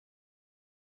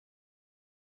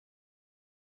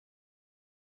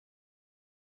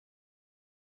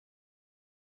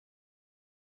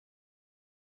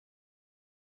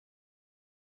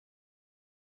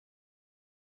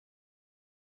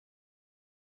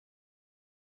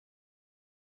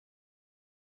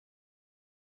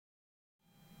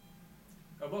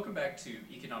Welcome back to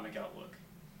Economic Outlook.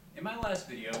 In my last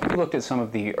video, we looked at some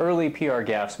of the early PR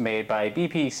gaffes made by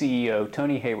BP CEO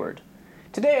Tony Hayward.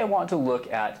 Today I want to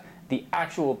look at the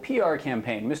actual PR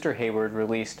campaign Mr. Hayward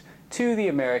released to the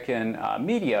American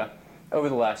media over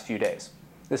the last few days.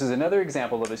 This is another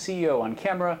example of a CEO on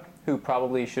camera who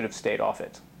probably should have stayed off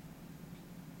it.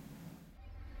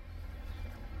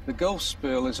 The Gulf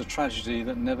spill is a tragedy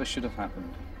that never should have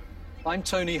happened. I'm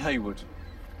Tony Hayward.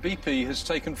 BP has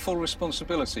taken full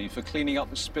responsibility for cleaning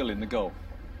up the spill in the Gulf.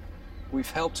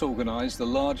 We've helped organise the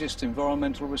largest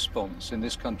environmental response in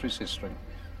this country's history.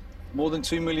 More than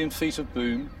 2 million feet of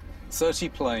boom, 30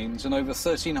 planes and over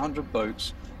 1,300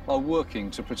 boats are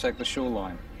working to protect the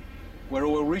shoreline. Where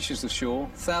oil reaches the shore,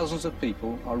 thousands of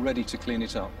people are ready to clean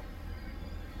it up.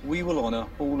 We will honour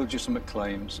all legitimate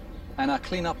claims, and our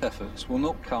clean-up efforts will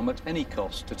not come at any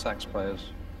cost to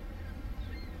taxpayers.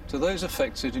 To those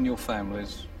affected and your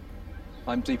families,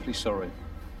 I'm deeply sorry.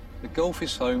 The Gulf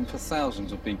is home for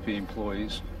thousands of BP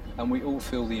employees, and we all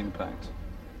feel the impact.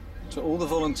 To all the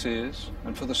volunteers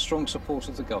and for the strong support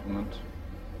of the government,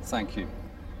 thank you.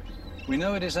 We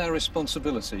know it is our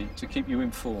responsibility to keep you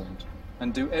informed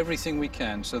and do everything we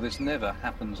can so this never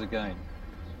happens again.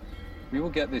 We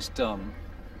will get this done.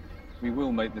 We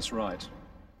will make this right.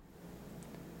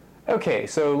 Okay,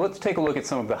 so let's take a look at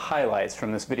some of the highlights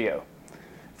from this video.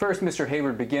 First, Mr.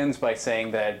 Hayward begins by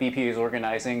saying that BP is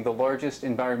organizing the largest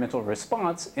environmental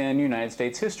response in United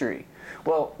States history.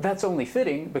 Well, that's only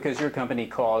fitting because your company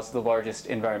caused the largest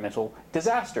environmental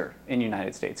disaster in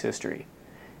United States history.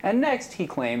 And next, he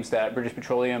claims that British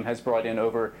Petroleum has brought in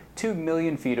over 2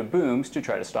 million feet of booms to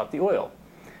try to stop the oil.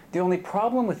 The only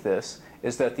problem with this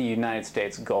is that the United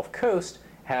States Gulf Coast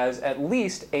has at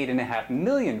least 8.5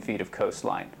 million feet of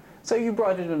coastline. So you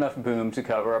brought in enough boom to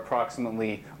cover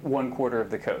approximately 1/4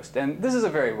 of the coast. And this is a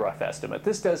very rough estimate.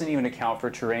 This doesn't even account for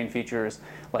terrain features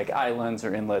like islands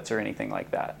or inlets or anything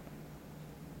like that.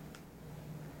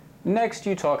 Next,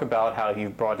 you talk about how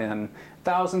you've brought in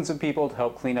thousands of people to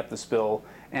help clean up the spill,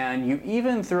 and you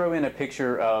even throw in a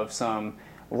picture of some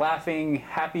laughing,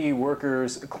 happy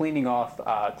workers cleaning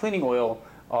oil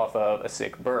off of a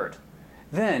sick bird.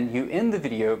 Then you end the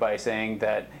video by saying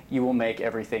that you will make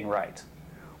everything right.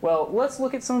 Well, let's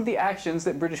look at some of the actions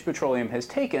that British Petroleum has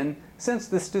taken since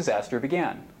this disaster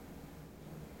began.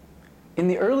 In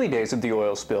the early days of the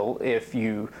oil spill, if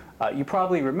you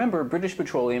probably remember, British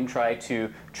Petroleum tried to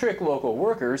trick local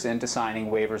workers into signing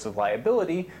waivers of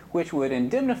liability, which would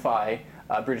indemnify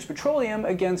British Petroleum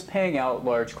against paying out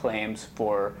large claims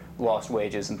for lost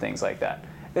wages and things like that.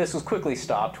 This was quickly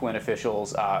stopped when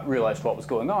officials realized what was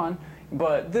going on,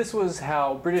 but this was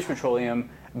how British Petroleum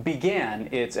began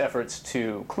its efforts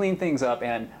to clean things up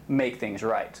and make things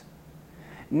right.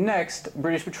 Next,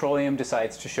 British Petroleum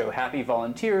decides to show happy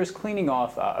volunteers cleaning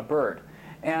off a bird.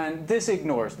 And this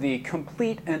ignores the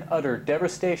complete and utter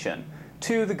devastation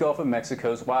to the Gulf of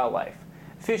Mexico's wildlife.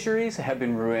 Fisheries have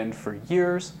been ruined for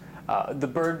years. The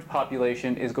bird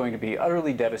population is going to be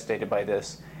utterly devastated by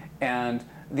this. And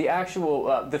the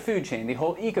food chain, the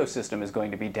whole ecosystem is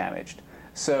going to be damaged.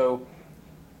 So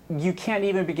you can't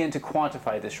even begin to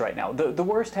quantify this right now. The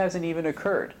worst hasn't even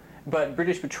occurred. But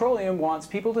British Petroleum wants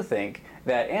people to think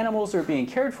that animals are being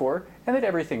cared for and that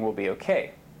everything will be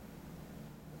okay.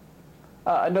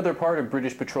 Another part of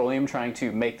British Petroleum trying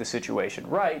to make the situation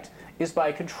right is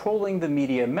by controlling the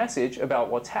media message about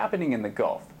what's happening in the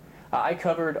Gulf. I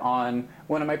covered on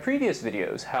one of my previous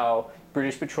videos how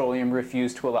British Petroleum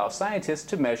refused to allow scientists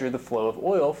to measure the flow of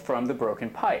oil from the broken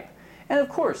pipe. And of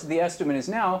course, the estimate is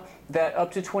now that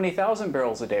up to 20,000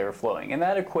 barrels a day are flowing, and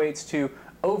that equates to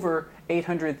over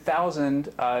 800,000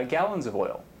 gallons of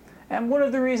oil. And one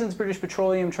of the reasons British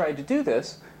Petroleum tried to do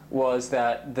this was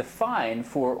that the fine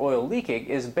for oil leaking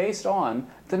is based on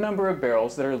the number of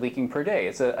barrels that are leaking per day.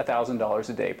 It's $1,000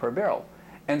 a day per barrel.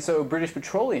 And so British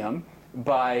Petroleum,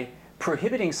 by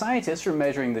prohibiting scientists from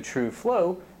measuring the true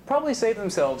flow, probably saved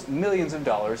themselves millions of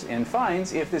dollars in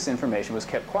fines if this information was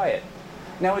kept quiet.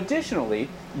 Now, additionally,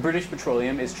 British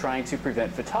Petroleum is trying to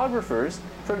prevent photographers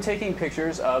from taking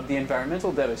pictures of the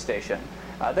environmental devastation.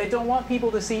 They don't want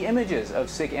people to see images of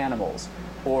sick animals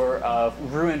or of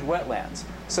ruined wetlands.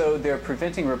 So they're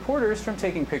preventing reporters from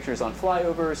taking pictures on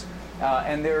flyovers,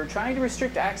 and they're trying to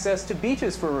restrict access to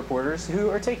beaches for reporters who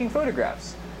are taking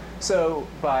photographs. So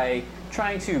by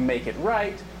trying to make it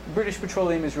right, British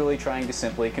Petroleum is really trying to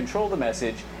simply control the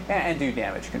message and do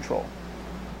damage control.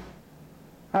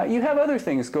 You have other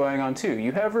things going on too.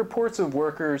 You have reports of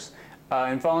workers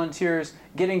and volunteers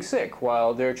getting sick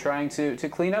while they're trying to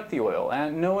clean up the oil,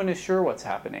 and no one is sure what's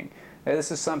happening. This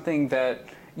is something that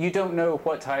you don't know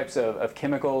what types of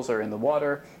chemicals are in the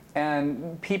water,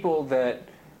 and people that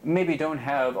maybe don't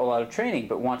have a lot of training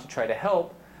but want to try to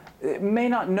help may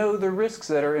not know the risks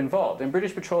that are involved. And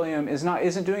British Petroleum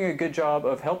isn't doing a good job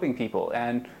of helping people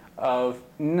and of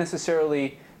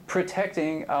necessarily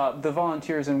protecting the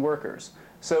volunteers and workers.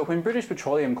 So when British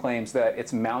Petroleum claims that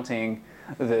it's mounting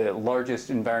the largest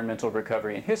environmental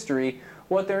recovery in history,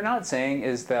 what they're not saying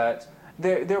is that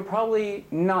they're probably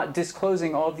not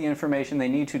disclosing all of the information they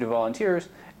need to volunteers,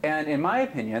 and in my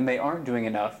opinion, they aren't doing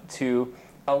enough to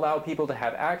allow people to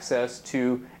have access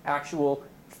to actual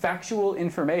factual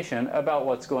information about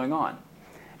what's going on.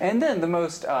 And then the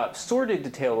most sordid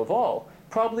detail of all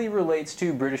probably relates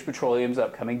to British Petroleum's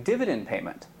upcoming dividend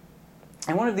payment.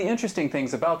 And one of the interesting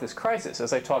things about this crisis,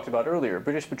 as I talked about earlier,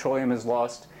 British Petroleum has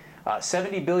lost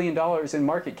 $70 billion in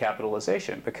market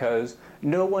capitalization because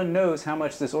no one knows how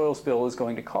much this oil spill is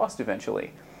going to cost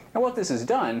eventually. And what this has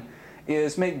done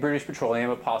is make British Petroleum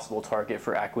a possible target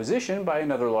for acquisition by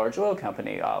another large oil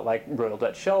company, like Royal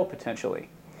Dutch Shell potentially.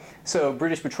 So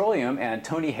British Petroleum and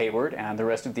Tony Hayward and the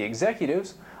rest of the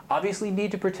executives obviously need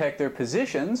to protect their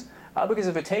positions because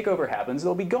if a takeover happens,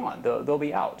 they'll be gone, they'll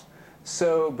be out.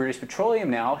 So British Petroleum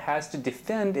now has to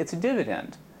defend its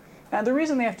dividend. And the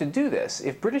reason they have to do this,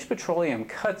 if British Petroleum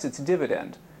cuts its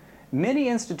dividend, many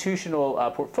institutional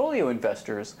portfolio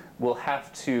investors will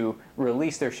have to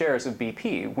release their shares of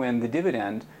BP when the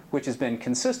dividend, which has been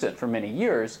consistent for many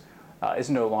years, is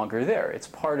no longer there. It's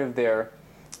part of their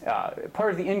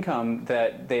part of the income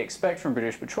that they expect from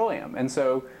British Petroleum. And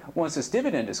so once this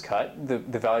dividend is cut, the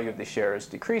value of the shares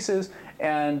decreases,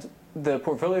 and the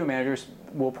portfolio managers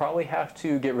will probably have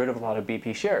to get rid of a lot of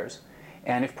BP shares.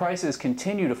 And if prices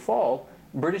continue to fall,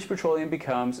 British Petroleum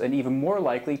becomes an even more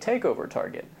likely takeover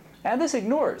target. And this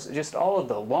ignores just all of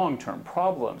the long-term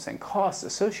problems and costs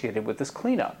associated with this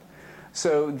cleanup.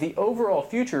 So the overall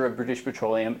future of British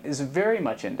Petroleum is very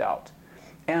much in doubt.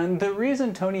 And the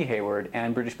reason Tony Hayward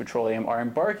and British Petroleum are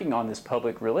embarking on this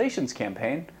public relations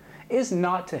campaign is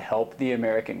not to help the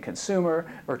American consumer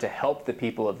or to help the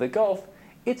people of the Gulf.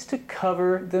 It's to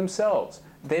cover themselves.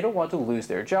 They don't want to lose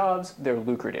their jobs, their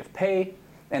lucrative pay,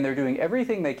 and they're doing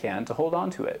everything they can to hold on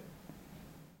to it.